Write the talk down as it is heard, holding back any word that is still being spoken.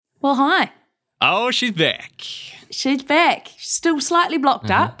Well, hi. Oh, she's back. She's back. She's still slightly blocked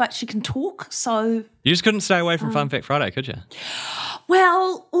up, but she can talk, so... You just couldn't stay away from Fun Fact Friday, could you?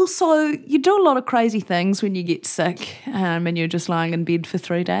 Well, also, you do a lot of crazy things when you get sick and you're just lying in bed for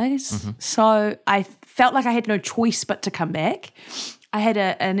 3 days. So I felt like I had no choice but to come back. I had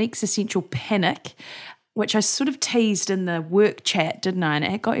an existential panic, which I sort of teased in the work chat, didn't I? And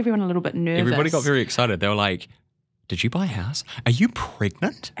it got everyone a little bit nervous. Everybody got very excited. They were like, did you buy a house? Are you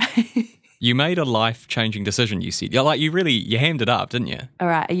pregnant? You made a life-changing decision, you said. You hammed it up, didn't you? All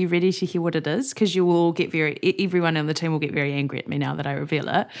right, are you ready to hear what it is? Because you will all get everyone on the team will get very angry at me now that I reveal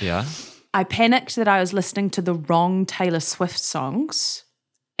it. Yeah. I panicked that I was listening to the wrong Taylor Swift songs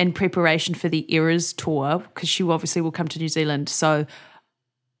in preparation for the Eras tour, because she obviously will come to New Zealand. So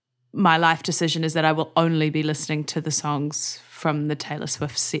my life decision is that I will only be listening to the songs from the Taylor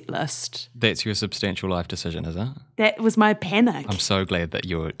Swift set list. That's your substantial life decision, is it? That was my panic. I'm so glad that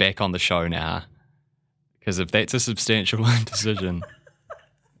you're back on the show now, because if that's a substantial life decision...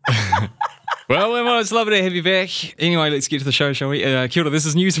 Well, Emma, it's lovely to have you back. Anyway, let's get to the show, shall we? Kia ora, this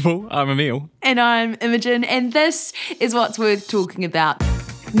is Newsable. I'm Emil. And I'm Imogen, and this is what's worth talking about.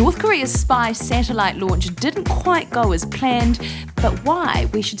 North Korea's spy satellite launch didn't quite go as planned, but why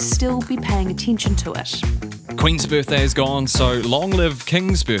we should still be paying attention to it. Queen's birthday is gone, so long live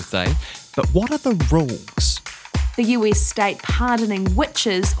King's birthday. But what are the rules? The US state pardoning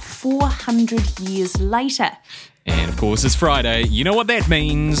witches 400 years later. And of course, it's Friday. You know what that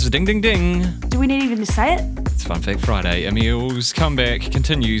means. Ding, ding, ding. Do we need even to say it? It's Fun Fact Friday. Emil's comeback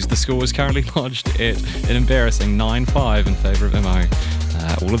continues. The score is currently lodged at an embarrassing 9-5 in favour of Imo.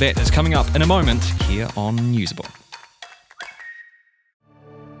 All of that is coming up in a moment here on Newsable.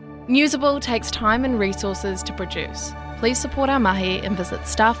 Newsable takes time and resources to produce. Please support our mahi and visit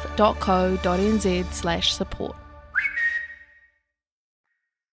stuff.co.nz/support.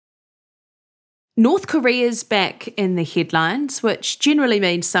 North Korea's back in the headlines, which generally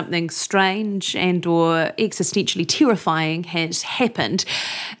means something strange and or existentially terrifying has happened.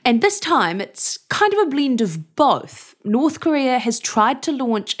 And this time it's kind of a blend of both. North Korea has tried to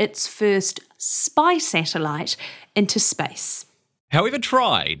launch its first spy satellite into space. However,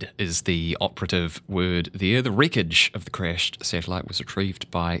 tried is the operative word there. The wreckage of the crashed satellite was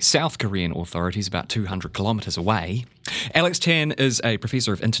retrieved by South Korean authorities about 200 kilometres away. Alex Tan is a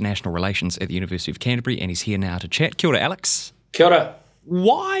professor of international relations at the University of Canterbury, and he's here now to chat. Kia ora, Alex. Kia ora.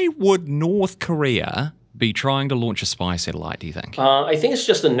 Why would North Korea be trying to launch a spy satellite, do you think? I think it's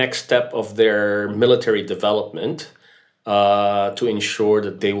just the next step of their military development to ensure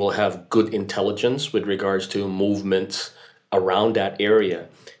that they will have good intelligence with regards to movements around that area.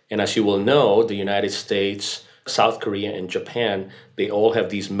 And as you will know, the United States, South Korea, and Japan, they all have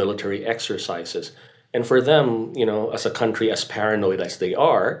these military exercises. And for them, as a country as paranoid as they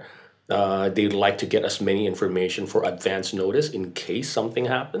are, they'd like to get as many information for advance notice in case something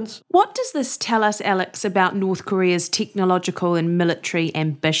happens. What does this tell us, Alex, about North Korea's technological and military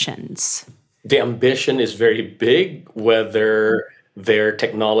ambitions? The ambition is very big. Whether their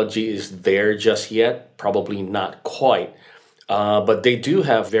technology is there just yet, probably not quite. But they do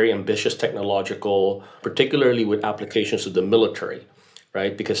have very ambitious technological, particularly with applications to the military,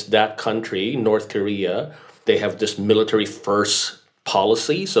 right? Because that country, North Korea, they have this military first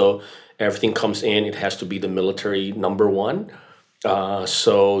policy. So everything comes in, it has to be the military number one. They are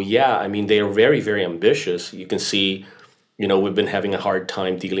very, very ambitious. You can see, we've been having a hard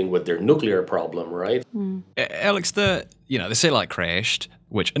time dealing with their nuclear problem, right? Alex, the satellite crashed,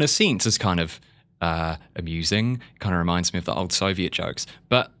 which in a sense is kind of amusing, kind of reminds me of the old Soviet jokes.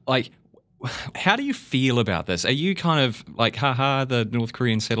 But, how do you feel about this? Are you kind of like, haha, the North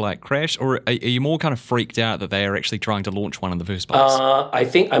Korean satellite crashed? Or are you more kind of freaked out that they are actually trying to launch one in the first place? I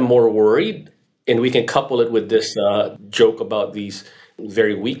think I'm more worried, and we can couple it with this joke about these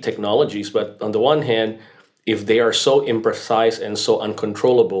very weak technologies. But on the one hand, if they are so imprecise and so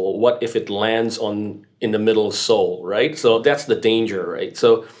uncontrollable, what if it lands in the middle of Seoul, right? So that's the danger, right?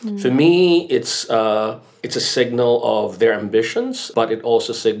 So for me, it's a signal of their ambitions, but it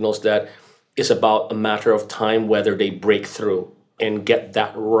also signals that it's about a matter of time whether they break through and get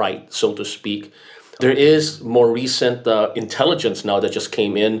that right, so to speak. There is more recent intelligence now that just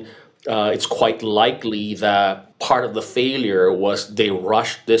came in. It's quite likely that part of the failure was they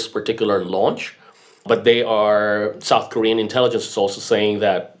rushed this particular launch. But South Korean intelligence is also saying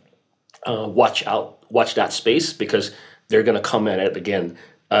that watch that space because they're going to come at it again.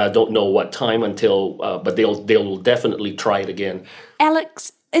 Don't know what time but they'll definitely try it again.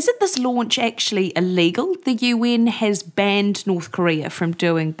 Alex, isn't this launch actually illegal? The UN has banned North Korea from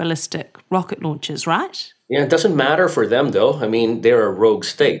doing ballistic rocket launches, right? Yeah, it doesn't matter for them, though. I mean, they're a rogue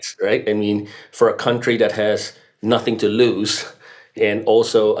state, right? I mean, for a country that has nothing to lose, and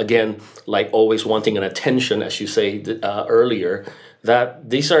also, again, like always wanting an attention, as you say earlier, that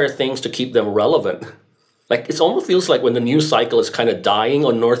these are things to keep them relevant. Like, it almost feels like when the news cycle is kind of dying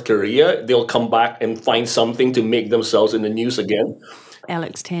on North Korea, they'll come back and find something to make themselves in the news again.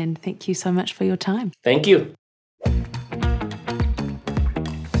 Alex Tan, thank you so much for your time. Thank you.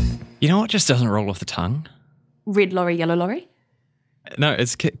 You know what just doesn't roll off the tongue? Red lorry, yellow lorry? No,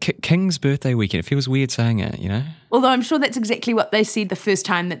 it's King's birthday weekend. It feels weird saying it, you know? Although I'm sure that's exactly what they said the first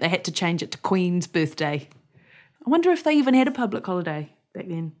time that they had to change it to Queen's birthday. I wonder if they even had a public holiday back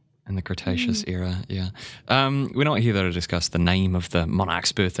then. In the Cretaceous era, yeah. We're not here though to discuss the name of the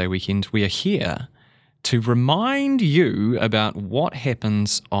monarch's birthday weekend. We are here to remind you about what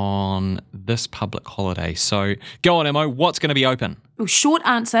happens on this public holiday. So go on, Emmo, what's going to be open? Well, short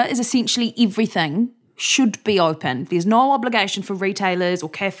answer is essentially everything should be open. There's no obligation for retailers or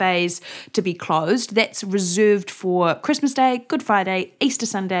cafes to be closed. That's reserved for Christmas Day, Good Friday, Easter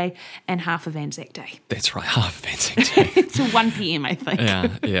Sunday, and half of Anzac Day. That's right, half of Anzac Day. Till 1 p.m, I think.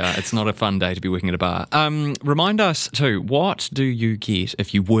 Yeah, it's not a fun day to be working at a bar. Remind us too, what do you get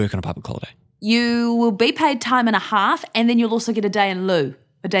if you work on a public holiday? You will be paid time and a half, and then you'll also get a day in lieu.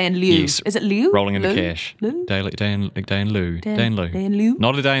 A day in lieu. Yes. Is it lieu? Rolling into lieu? cash. Lieu? Day in lieu. Day in lieu. Day in lieu?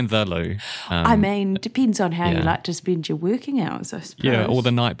 Not a day in the lieu. I mean, depends on how you yeah. like to spend your working hours, I suppose. Yeah, or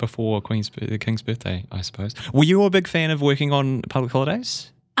the night before the King's birthday, I suppose. Were you a big fan of working on public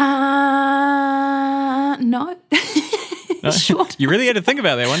holidays? No. Sure. You really had to think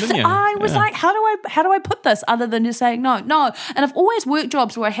about that one, didn't you? I was like, how do I put this other than just saying no? No. And I've always worked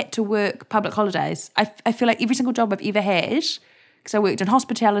jobs where I had to work public holidays. I feel like every single job I've ever had, because I worked in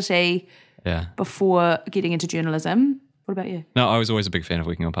hospitality before getting into journalism. What about you? No, I was always a big fan of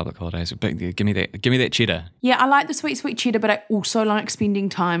working on public holidays. But give me that cheddar. Yeah, I like the sweet cheddar, but I also like spending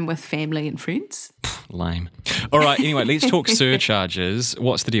time with family and friends. Lame. All right, anyway, let's talk surcharges.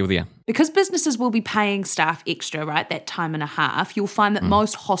 What's the deal there? Because businesses will be paying staff extra, right, that time and a half, you'll find that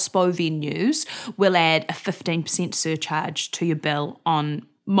most hospo venues will add a 15% surcharge to your bill on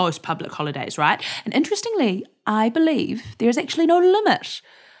most public holidays, right? And interestingly, I believe there is actually no limit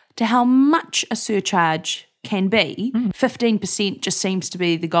to how much a surcharge can be. 15% just seems to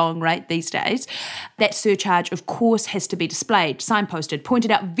be the going rate these days. That surcharge, of course, has to be displayed, signposted,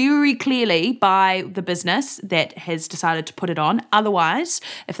 pointed out very clearly by the business that has decided to put it on. Otherwise,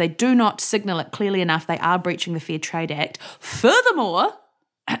 if they do not signal it clearly enough, they are breaching the Fair Trade Act. Furthermore,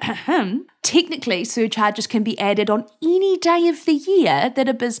 technically, surcharges can be added on any day of the year that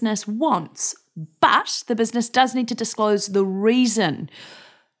a business wants, but the business does need to disclose the reason.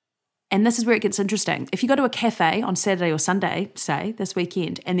 And this is where it gets interesting. If you go to a cafe on Saturday or Sunday, say, this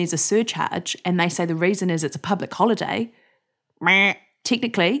weekend, and there's a surcharge, and they say the reason is it's a public holiday,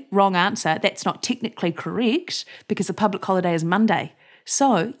 technically, wrong answer. That's not technically correct because the public holiday is Monday.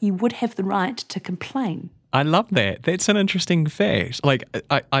 So you would have the right to complain. I love that. That's an interesting fact. Like,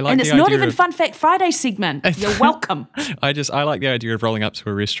 I like the idea. And it's not even Fun Fact Friday segment. You're welcome. I like the idea of rolling up to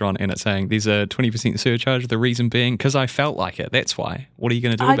a restaurant and it's saying there's a 20% surcharge. The reason being because I felt like it. That's why. What are you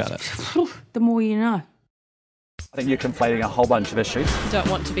going to do about it? The more you know. I think you're conflating a whole bunch of issues. Don't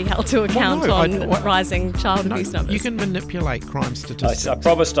want to be held to account on rising child abuse numbers. You can manipulate crime statistics. I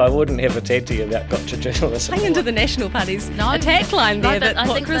promised I wouldn't have a tatty about gotcha journalism. Hang into the National Party's attack line there. I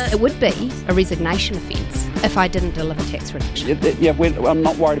think that it would be a resignation offence if I didn't deliver tax reduction. I'm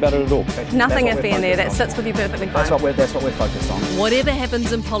not worried about it at all. Nothing iffy in there. That sits with you perfectly fine. That's what we're focused on. Whatever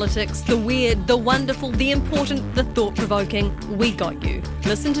happens in politics, the weird, the wonderful, the important, the thought-provoking, we got you.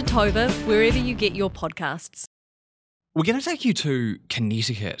 Listen to Tova wherever you get your podcasts. We're going to take you to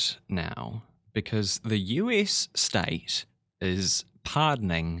Connecticut now because the US state is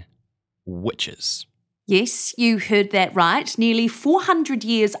pardoning witches. Yes, you heard that right. Nearly 400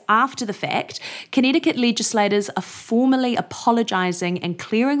 years after the fact, Connecticut legislators are formally apologising and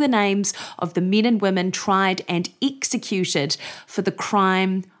clearing the names of the men and women tried and executed for the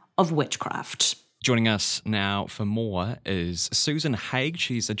crime of witchcraft. Joining us now for more is Susan Haig.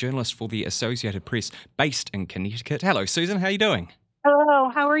 She's a journalist for the Associated Press based in Connecticut. Hello, Susan. How are you doing? Hello.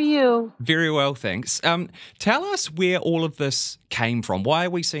 How are you? Very well, thanks. Tell us where all of this came from. Why are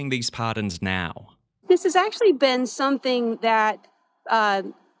we seeing these pardons now? This has actually been something that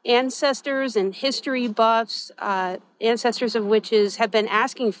ancestors and history buffs, ancestors of witches, have been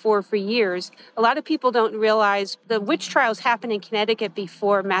asking for years. A lot of people don't realize the witch trials happened in Connecticut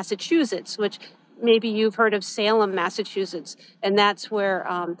before Massachusetts, which maybe you've heard of Salem, Massachusetts, and that's where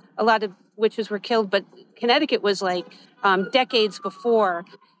a lot of witches were killed. But Connecticut was like decades before.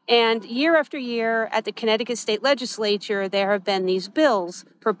 And year after year at the Connecticut State Legislature, there have been these bills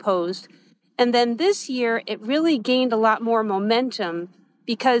proposed. And then this year, it really gained a lot more momentum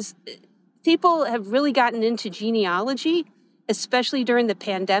because people have really gotten into genealogy, especially during the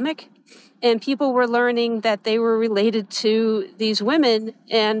pandemic. And people were learning that they were related to these women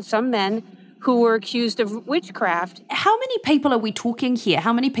and some men who were accused of witchcraft. How many people are we talking here?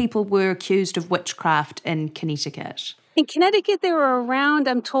 How many people were accused of witchcraft in Connecticut? In Connecticut, there were around,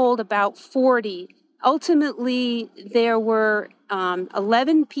 I'm told, about 40. Ultimately, there were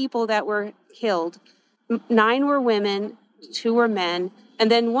 11 people that were killed. 9 were women, 2 were men,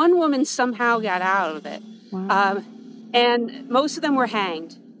 and then 1 woman somehow got out of it. Wow. And most of them were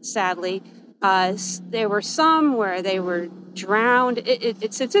hanged, sadly. There were some where they were drowned.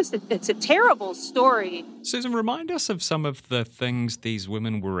 It's a terrible story. Susan, remind us of some of the things these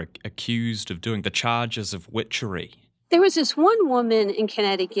women were accused of doing, the charges of witchery. There was this one woman in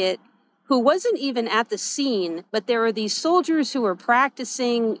Connecticut who wasn't even at the scene, but there were these soldiers who were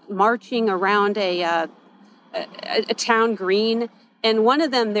practicing marching around a town green, and one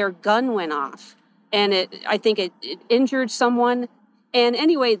of them, their gun went off, and I think it injured someone. And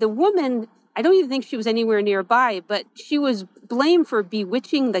anyway, the woman, I don't even think she was anywhere nearby, but she was blamed for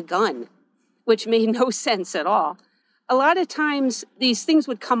bewitching the gun, which made no sense at all. A lot of times, these things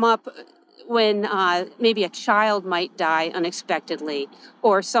would come up when maybe a child might die unexpectedly,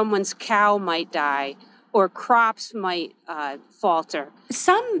 or someone's cow might die, or crops might falter.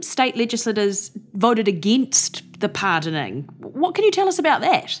 Some state legislators voted against the pardoning. What can you tell us about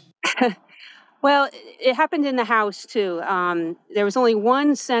that? Well, it happened in the House, too. There was only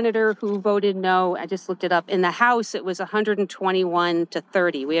one senator who voted no. I just looked it up. In the House, it was 121 to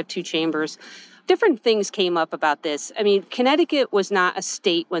 30. We have 2 chambers. Different things came up about this. I mean, Connecticut was not a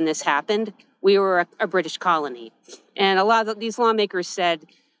state when this happened. We were a British colony. And a lot of these lawmakers said,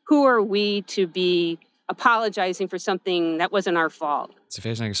 who are we to be apologizing for something that wasn't our fault? It's a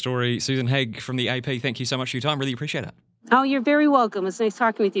fascinating story. Susan Haig from the AP, thank you so much for your time. Really appreciate it. Oh, you're very welcome. It's nice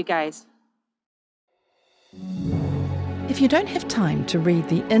talking with you guys. If you don't have time to read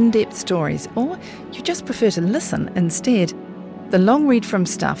the in-depth stories, or you just prefer to listen instead, The Long Read from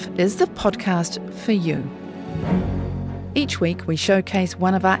Stuff is the podcast for you. Each week we showcase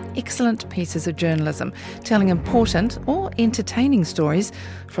one of our excellent pieces of journalism, telling important or entertaining stories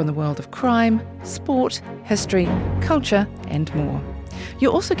from the world of crime, sport, history, culture and more. You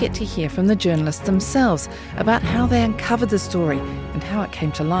also get to hear from the journalists themselves about how they uncovered the story and how it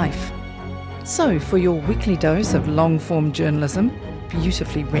came to life. So for your weekly dose of long-form journalism,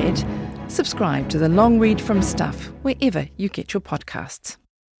 beautifully read, subscribe to The Long Read from Stuff wherever you get your podcasts.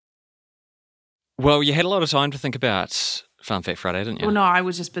 Well, you had a lot of time to think about Fun Fact Friday, didn't you? Well, no, I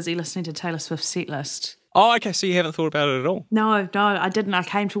was just busy listening to Taylor Swift's set list. Oh, okay, so you haven't thought about it at all? No, I didn't. I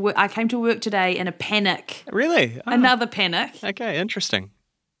came to work today in a panic. Really? Oh. Another panic. Okay, interesting.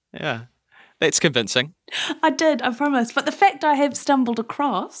 Yeah, that's convincing. I did, I promise. But the fact I have stumbled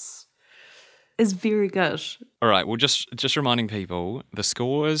across is very good. All right, well, just reminding people, the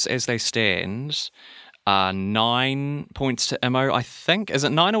scores as they stand are 9 points to Imo, I think. Is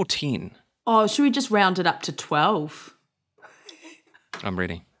it 9 or 10? Oh, should we just round it up to 12? I'm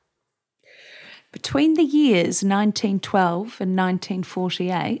ready. Between the years 1912 and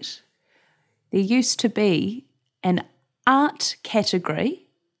 1948, there used to be an art category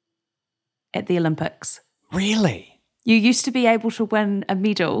at the Olympics. Really? You used to be able to win a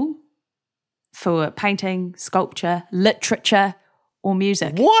medal for painting, sculpture, literature, or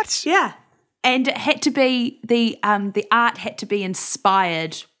music. What? Yeah. And it had to be, the art had to be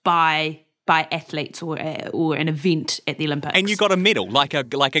inspired by athletes or an event at the Olympics. And you got a medal, like a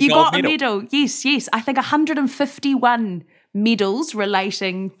gold medal. You got a medal, yes. I think 151 medals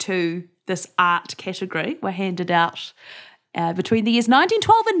relating to this art category were handed out between the years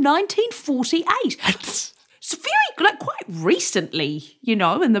 1912 and 1948. It's very, quite recently,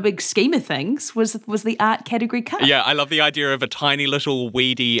 in the big scheme of things, was the art category cut. Yeah, I love the idea of a tiny little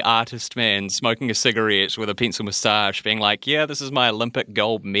weedy artist man smoking a cigarette with a pencil moustache being like, yeah, this is my Olympic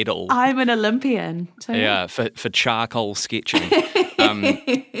gold medal. I'm an Olympian. So yeah, for charcoal sketching.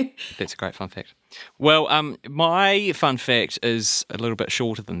 That's a great fun fact. Well, my fun fact is a little bit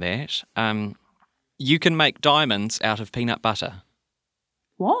shorter than that. You can make diamonds out of peanut butter.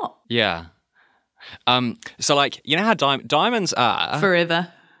 What? Yeah. So you know how diamonds are?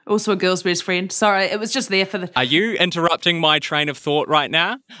 Forever. Also a girl's best friend. Sorry, it was just there for the... Are you interrupting my train of thought right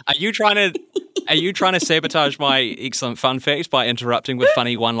now? Are you trying to sabotage my excellent fun fact by interrupting with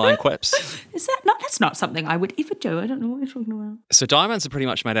funny one-line quips? Is that not That's not something I would ever do. I don't know what you're talking about. So diamonds are pretty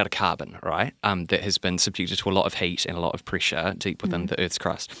much made out of carbon, right? That has been subjected to a lot of heat and a lot of pressure deep within the Earth's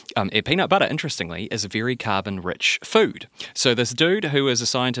crust. Peanut butter, interestingly, is a very carbon-rich food. So this dude who is a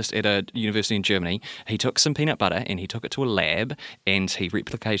scientist at a university in Germany, he took some peanut butter and he took it to a lab and he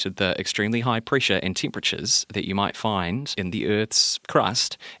replicated the extremely high pressure and temperatures that you might find in the Earth's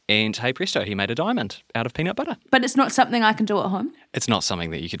crust. And hey presto, he made a diamond out of peanut butter. But it's not something I can do at home? It's not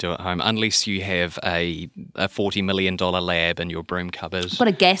something that you could do at home unless you have a $40 million lab in your broom cupboard. Got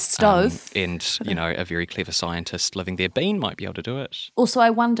a gas stove. And, a very clever scientist living there, Bean, might be able to do it. Also,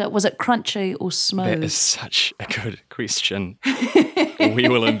 I wonder, was it crunchy or smooth? That is such a good question. We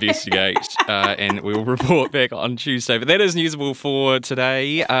will investigate and we will report back on Tuesday. But that is Newsable for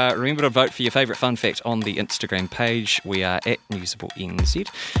today. Remember to vote for your favourite fun fact on the Instagram page. We are at NewsableNZ.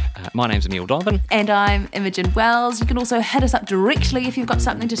 My name's Emil Donovan. And I'm Imogen Wells. You can also hit us up directly if you've got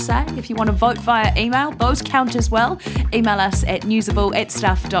something to say. If you want to vote via email, those count as well. Email us at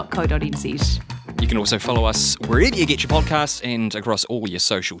newsable@stuff.co.nz. You can also follow us wherever you get your podcasts and across all your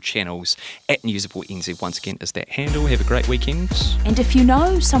social channels at NewsableNZ. Once again, is that handle. Have a great weekend. And if you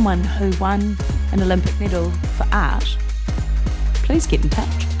know someone who won an Olympic medal for art, please get in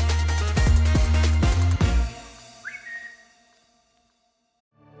touch.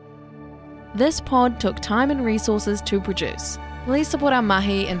 This pod took time and resources to produce. Please support our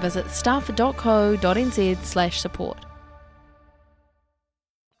mahi and visit stuff.co.nz/support.